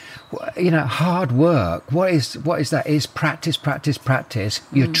footballer. Hard work. What is that? Is practice, practice, practice.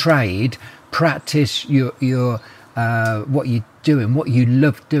 Your trade, practice your what you're doing, what you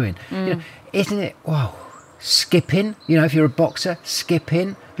love doing. Isn't it? Wow, skipping. If you're a boxer,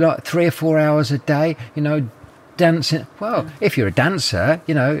 skipping like 3 or 4 hours a day. Dancing. Well, if you're a dancer,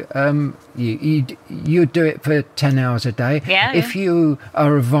 you do it for 10 hours a day. If you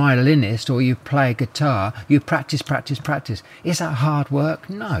are a violinist or you play guitar, you practice, practice, practice. Is that hard work?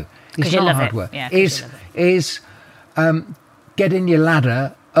 No, it's not hard work. Is getting your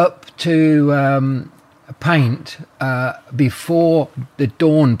ladder up to paint before the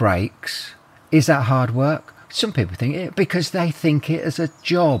dawn breaks. Is that hard work? Some people think it, because they think it as a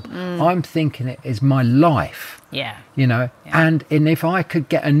job. I'm thinking it is my life. And if I could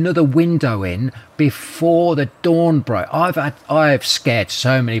get another window in before the dawn break, I've scared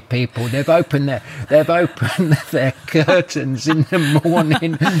so many people. They've opened their curtains in the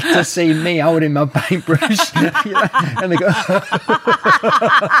morning to see me holding my paintbrush, and they go.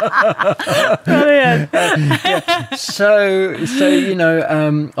 Brilliant. So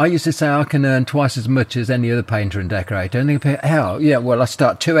I used to say I can earn twice as much as any other painter and decorator, and they go, hell, yeah. Well, I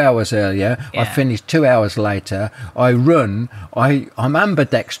start 2 hours earlier. I finish 2 hours later. I run. I'm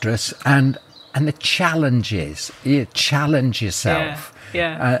ambidextrous, and the challenges. You challenge yourself.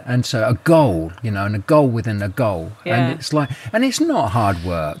 Yeah. And so a goal, and a goal within a goal. Yeah. And it's like, and it's not hard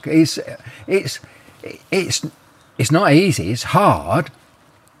work. It's not easy. It's hard,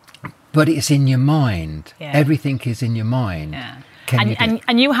 but it's in your mind. Yeah. Everything is in your mind. Yeah. And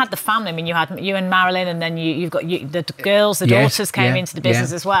And you had the family. I mean, you had you and Marilyn, and then you've got the girls, the Yes, daughters came yeah, into the business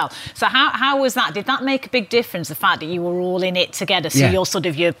yeah. as well. So how was that? Did that make a big difference? The fact that you were all in it together. So Yeah. your sort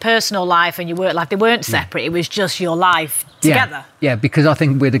of your personal life and your work life, they weren't separate. It was just your life together. Yeah, because I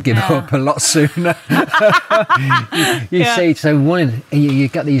think we'd have given up a lot sooner. you Yeah. see, so you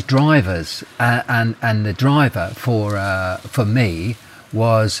got these drivers, and the driver for me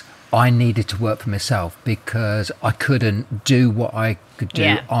was I needed to work for myself because I couldn't do what I could do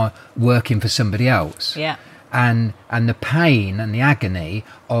Yeah. working for somebody else. Yeah. And the pain and the agony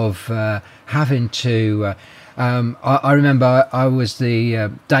of having to. I remember I was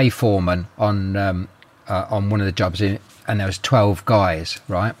the day foreman on one of the jobs, and there was 12 guys,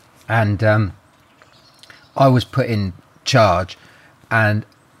 right? And I was put in charge, and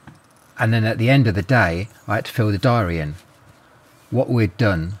then at the end of the day, I had to fill the diary in, what we'd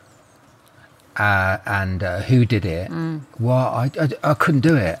done, and who did it. Well, I couldn't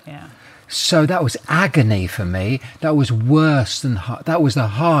do it. Yeah. So that was agony for me. That was worse than that was the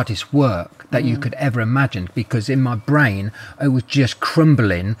hardest work that you could ever imagine, because in my brain it was just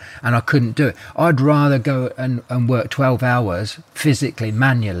crumbling and I couldn't do it. I'd rather go and work 12 hours physically,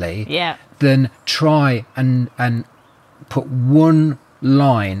 manually, Yeah. than try and put one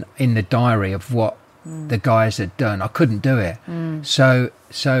line in the diary of what the guys had done. I couldn't do it. So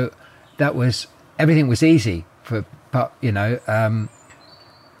that was, everything was easy but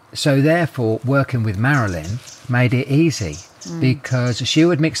so therefore working with Marilyn made it easy, because she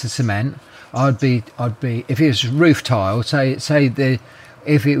would mix the cement. I'd be if it was roof tile,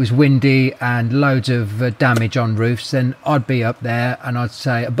 if it was windy and loads of damage on roofs, then I'd be up there and I'd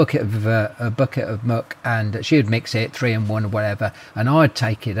say a bucket of muck, and she would mix it 3 in 1 or whatever, and I'd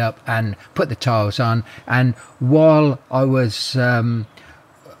take it up and put the tiles on. And while I was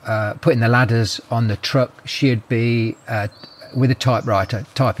putting the ladders on the truck, she'd be with a typewriter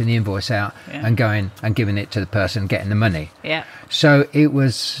typing the invoice out and going and giving it to the person getting the money. Yeah. So it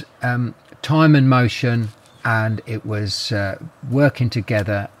was time and motion, and it was working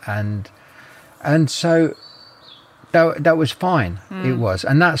together, and so that was fine. It was,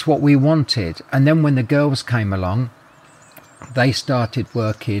 and that's what we wanted. And then when the girls came along, they started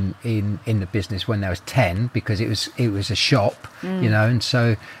working in the business when they was 10, because it was a shop, and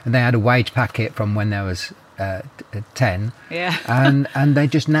they had a wage packet from when they was 10, and they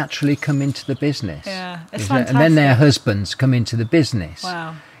just naturally come into the business. Yeah, it's And then fantastic. their husbands come into the business.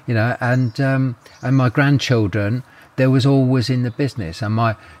 Wow. And my grandchildren, there was always in the business. And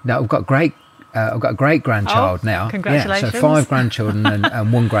I've got a great grandchild now. Congratulations. Yeah, so 5 grandchildren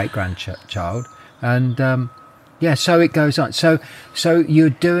and 1 great grandchild, and so it goes on. So you're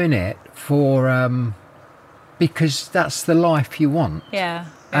doing it for because that's the life you want. Yeah.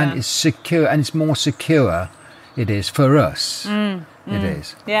 And it's secure, and it's more secure. It is for us. It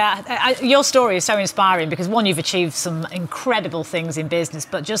is. Yeah, your story is so inspiring, because one, you've achieved some incredible things in business,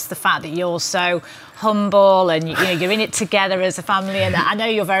 but just the fact that you're so humble and you're in it together as a family. And I know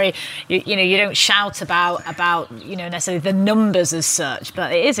you're very, you don't shout about necessarily the numbers as such,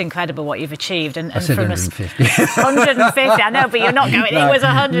 but it is incredible what you've achieved. And I said from 150. 150, I know, but you're not going. No, it was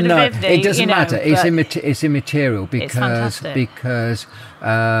 150. No, it doesn't matter. but It's immaterial, because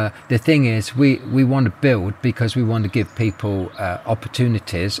the thing is, we want to build because we want to give people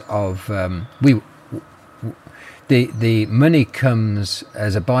opportunities of the money comes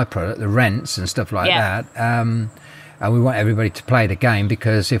as a byproduct, the rents and stuff like that. And we want everybody to play the game,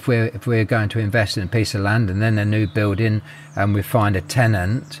 because if we're going to invest in a piece of land and then a new building and we find a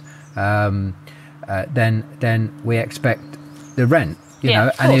tenant, then we expect the rent.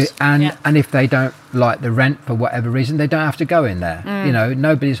 And if they don't like the rent for whatever reason, they don't have to go in there.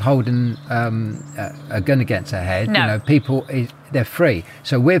 Nobody's holding a gun against their head. No. People, they're free.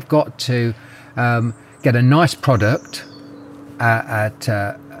 So we've got to get a nice product at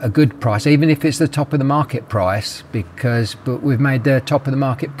a good price, even if it's the top of the market price, but we've made the top of the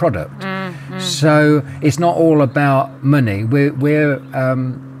market product. So it's not all about money. We're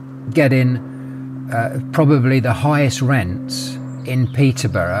getting probably the highest rents in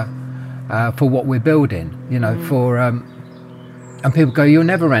Peterborough for what we're building, and people go, you'll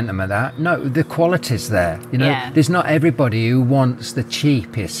never rent them at that. No, the quality's there. There's not everybody who wants the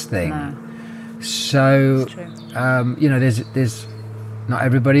cheapest thing. No. So there's not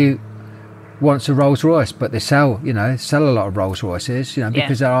everybody wants a Rolls Royce, but they sell a lot of Rolls Royces,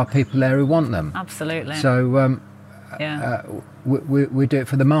 because there are people there who want them. Absolutely. So we do it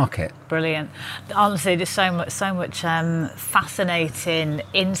for the market. Brilliant. Honestly, there's so much fascinating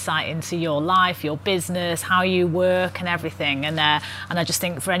insight into your life, your business, how you work and everything. And I just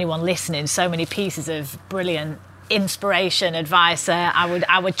think for anyone listening, so many pieces of brilliant inspiration, advice.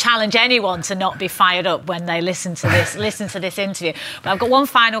 I would challenge anyone to not be fired up when they listen to this interview. But I've got one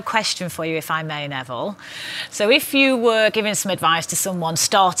final question for you, if I may, Neville. So if you were giving some advice to someone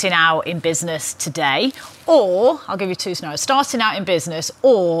starting out in business today, or I'll give you two scenarios: starting out in business,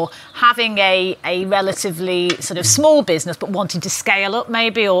 or having a relatively sort of small business but wanting to scale up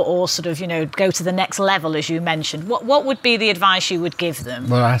maybe, or sort of, go to the next level, as you mentioned, what would be the advice you would give them?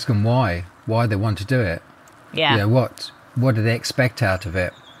 Well, ask them why they want to do it. Yeah. What do they expect out of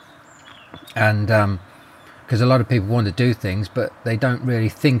it? And because a lot of people want to do things, but they don't really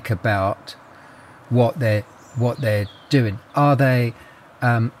think about what they're doing. Are they?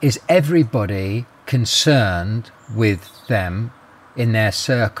 Is everybody concerned with them in their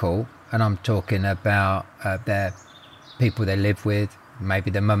circle? And I'm talking about their people they live with,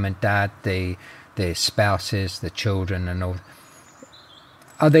 maybe the mum and dad, the spouses, the children, and all.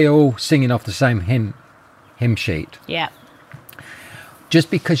 Are they all singing off the same hymn sheet? Yeah. Just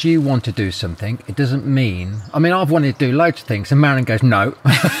because you want to do something, it doesn't mean... I mean, I've wanted to do loads of things, and Marilyn goes, no.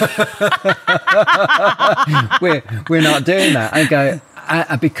 we're not doing that. I go,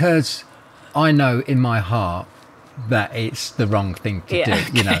 because I know in my heart that it's the wrong thing to do,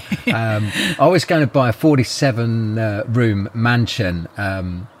 I was going to buy a 47-room mansion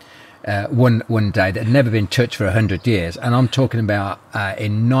one day that had never been touched for 100 years, and I'm talking about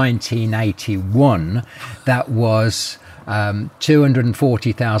in 1981 that was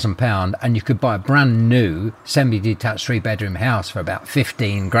 £240,000, and you could buy a brand new semi-detached 3-bedroom house for about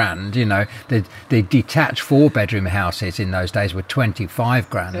 15 grand. The detached 4-bedroom houses in those days were 25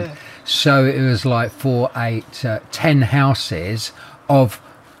 grand. So it was like 4, 8, 10 houses of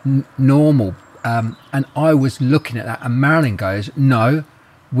normal, and I was looking at that, and Marilyn goes, no,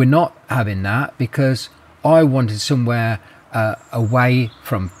 we're not having that, because I wanted somewhere away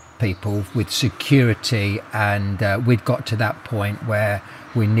from people with security, and we'd got to that point where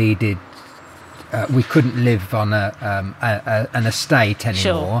we needed, we couldn't live on an estate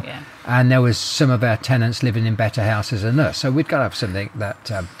anymore. Sure, yeah. And there was some of our tenants living in better houses than us, so we'd got to have something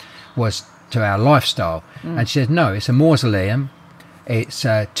that was to our lifestyle. And she said, no, it's a mausoleum, it's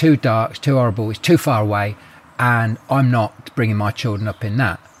too dark, it's too horrible, it's too far away, and I'm not bringing my children up in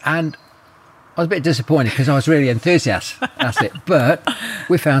that. And I was a bit disappointed because I was really enthusiastic. That's it. But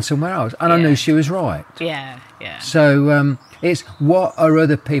we found somewhere else, and I knew she was right. Yeah. So it's, what are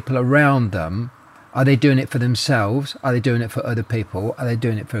other people around them? Are they doing it for themselves? Are they doing it for other people? Are they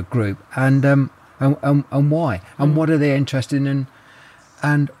doing it for a group? And why? And what are they interested in?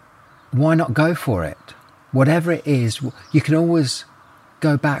 And why not go for it? Whatever it is, you can always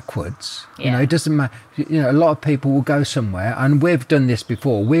go backwards. It doesn't matter. A lot of people will go somewhere, and we've done this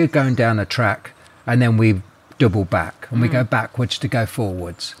before. We're going down a track, and then we double back, and we go backwards to go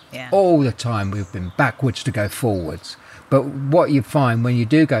forwards. All the time we've been backwards to go forwards. But what you find when you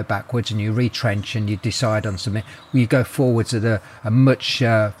do go backwards and you retrench and you decide on something, you go forwards at a much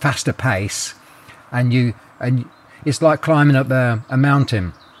faster pace, and it's like climbing up a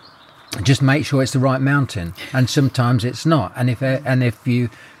mountain. Just make sure it's the right mountain, and sometimes it's not. And if you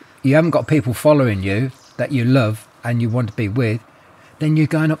haven't got people following you that you love and you want to be with, then you're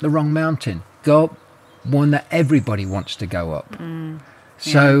going up the wrong mountain. Go up one that everybody wants to go up.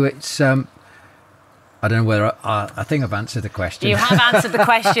 So it's I don't know whether I think I've answered the question. You have answered the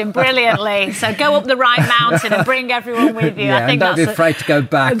question brilliantly. So go up the right mountain and bring everyone with you. I think don't be afraid to go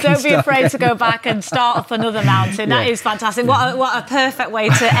back. Don't be afraid to go back and start up another mountain. That is fantastic. What a perfect way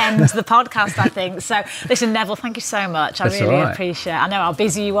to end the podcast, I think. So listen, Neville, thank you so much. I really appreciate it. I know how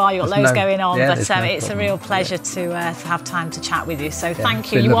busy you are. You've got loads going on, but it's a real pleasure to have time to chat with you. So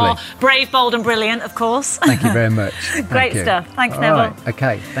thank you. You are brave, bold and brilliant, of course. Thank you very much. Great stuff. Thanks, Neville. All right.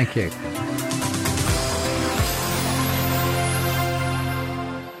 Okay, thank you.